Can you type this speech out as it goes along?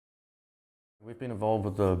We've been involved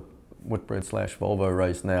with the Whitbread/Volvo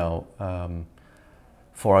race now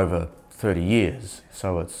for over 30 years,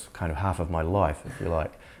 so it's kind of half of my life, if you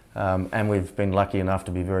like. And we've been lucky enough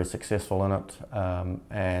to be very successful in it,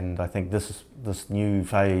 and I think this new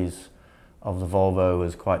phase of the Volvo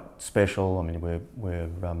is quite special. I mean, we're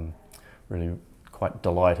really quite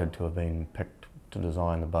delighted to have been picked to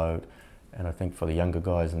design the boat, and I think for the younger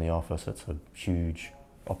guys in the office it's a huge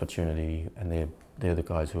opportunity, and they're the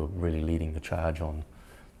guys who are really leading the charge on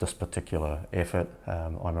this particular effort.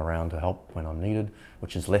 I'm around to help when I'm needed,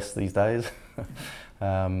 which is less these days.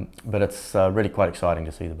 But it's really quite exciting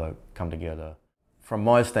to see the boat come together. From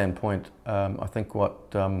my standpoint, I think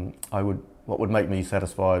what would make me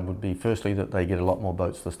satisfied would be firstly that they get a lot more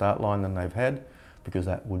boats to the start line than they've had, because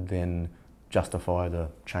that would then justify the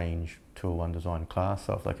change to a one design class.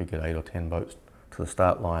 So if they could get 8 or 10 boats to the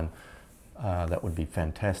start line, that would be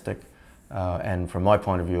fantastic. And from my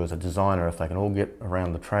point of view as a designer, if they can all get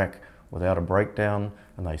around the track without a breakdown,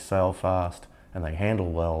 and they sail fast and they handle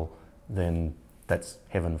well, then that's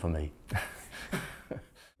heaven for me.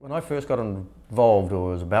 When I first got involved,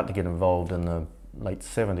 or was about to get involved in the late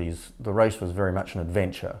 70s, the race was very much an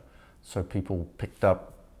adventure. So people picked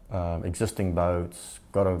up existing boats,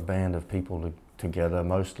 got a band of people together,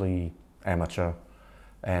 mostly amateur,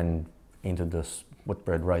 and entered this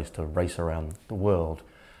Whitbread race to race around the world.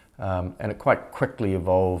 And it quite quickly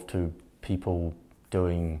evolved to people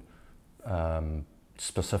doing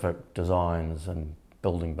specific designs and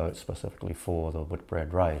building boats specifically for the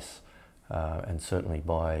Whitbread race. And certainly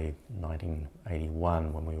by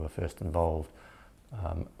 1981, when we were first involved,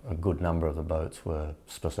 a good number of the boats were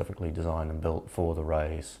specifically designed and built for the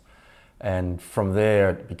race. And from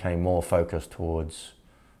there it became more focused towards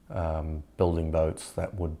building boats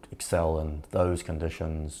that would excel in those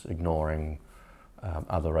conditions, ignoring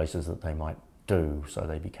other races that they might do. So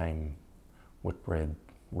they became Whitbread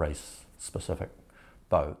race specific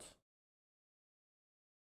boats.